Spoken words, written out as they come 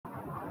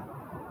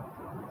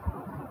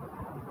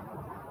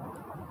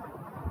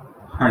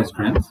Hi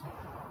students,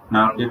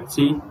 now let's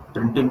see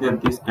printing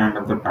this kind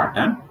of the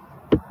pattern.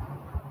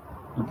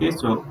 Okay,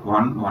 so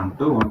 1, 1,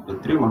 2, 1, 2,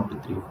 3, 1, 2,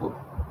 3,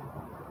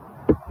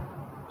 4.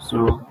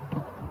 So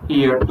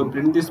here to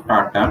print this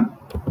pattern,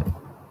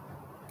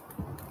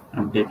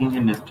 I'm taking a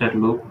nested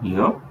loop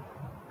here.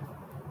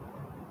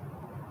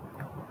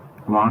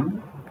 1,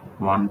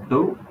 1,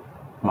 2,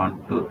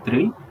 1, 2,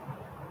 3,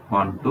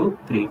 1, 2,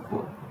 3,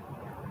 4.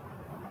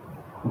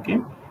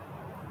 Okay.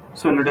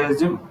 So let us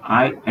assume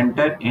I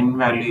enter n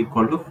value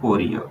equal to 4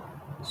 here.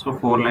 So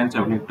 4 lines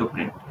I will need to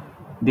print.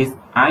 This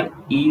I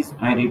is,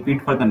 I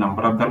repeat, for the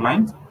number of the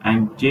lines,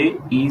 and j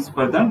is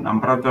for the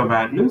number of the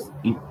values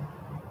in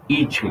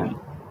each line.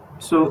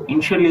 So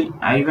initially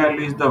I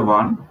value is the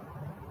 1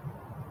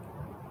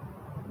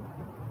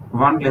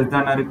 less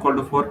than or equal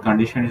to 4,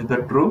 condition is the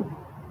true,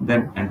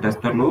 then enters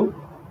the loop,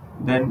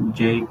 then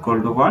j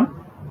equal to 1,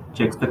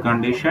 checks the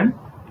condition,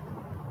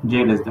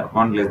 j less than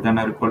 1 less than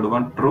or equal to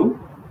 1, true,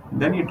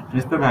 then it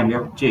prints the value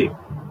of j.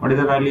 What is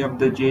the value of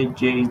the j?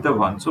 J is the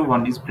 1, so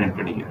 1 is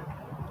printed here.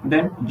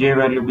 Then j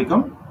value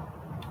become,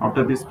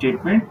 after this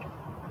statement,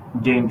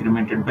 j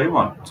incremented by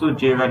 1, so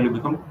j value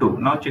become 2.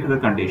 Now check the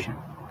condition.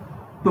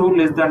 2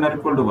 less than or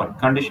equal to 1,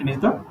 condition is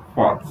the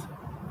false.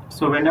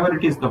 So whenever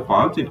it is the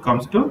false, it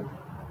comes to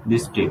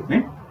this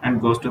statement and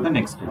goes to the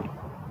next line.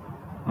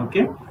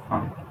 Okay,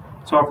 fine.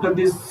 So after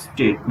this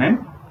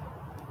statement,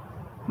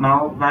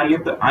 now value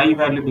of the I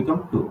value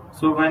become 2.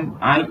 So when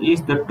I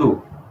is the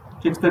 2,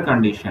 checks the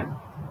condition.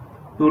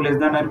 2 less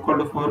than or equal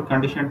to 4,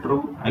 condition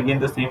true. Again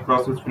the same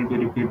process will be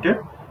repeated.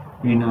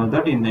 We know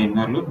that in the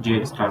inner loop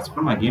j starts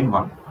from again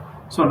 1.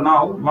 So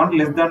now 1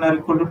 less than or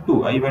equal to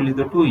 2, I value is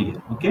the 2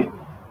 here. Okay,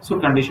 so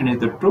condition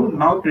is the true.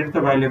 Now print the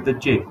value of the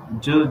j.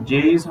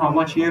 J is how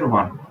much here?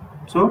 1.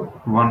 So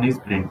 1 is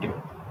printed.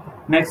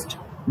 Next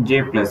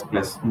j plus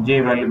plus,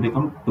 j value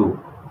become 2.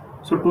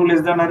 So 2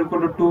 less than or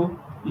equal to 2,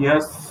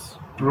 yes,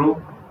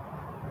 true.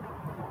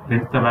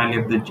 Print the value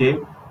of the j.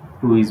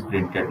 2 is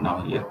printed now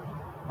here.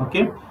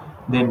 Okay,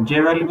 then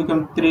j value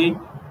become 3.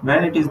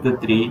 When it is the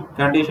 3,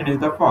 condition is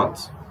the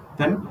false,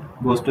 then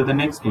goes to the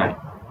next line.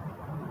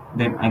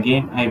 Then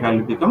again I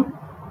value become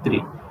 3.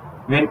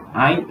 When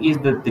I is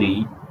the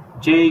 3,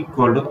 j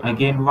equal to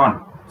again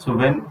 1. So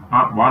when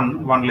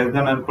 1 less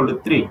than or equal to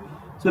 3,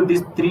 so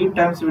these 3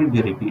 times will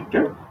be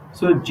repeated.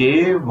 So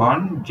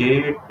j1,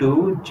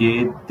 j2,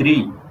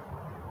 j3,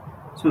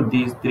 so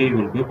these 3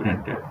 will be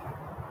printed.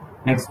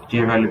 Next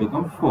j value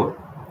become 4.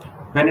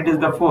 When it is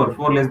the 4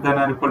 less than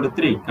or equal to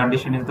 3,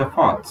 condition is the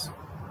false,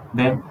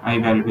 then I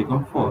value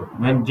become 4.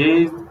 When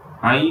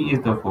I is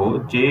the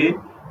 4, j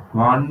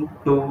 1,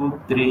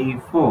 2, 3,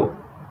 4,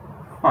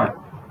 5.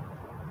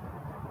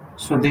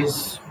 So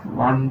this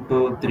 1,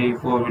 2, 3,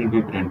 4 will be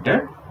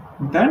printed.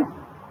 Then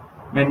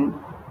when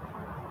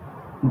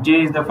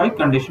j is the 5,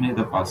 condition is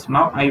the false.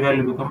 Now I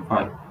value become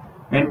 5.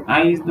 When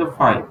I is the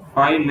 5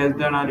 less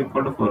than or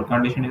equal to 4,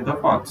 condition is the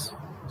false.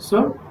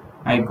 So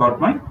I got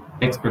my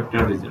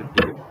expected result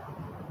here.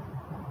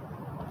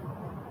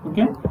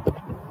 Okay,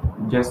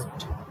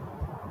 just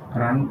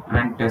run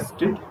and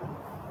test it.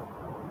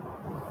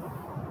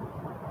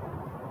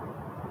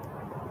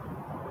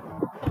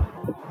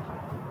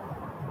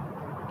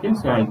 Okay,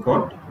 so I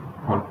got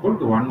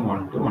output 1,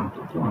 1, 2, 1,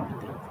 2, 3, 1, 2,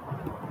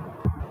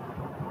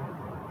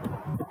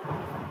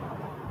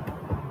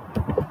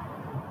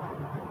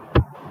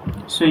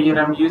 3. So here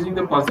I am using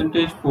the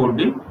percentage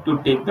 4D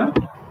to take the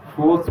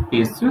 4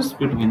 spaces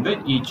between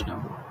the each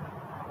number.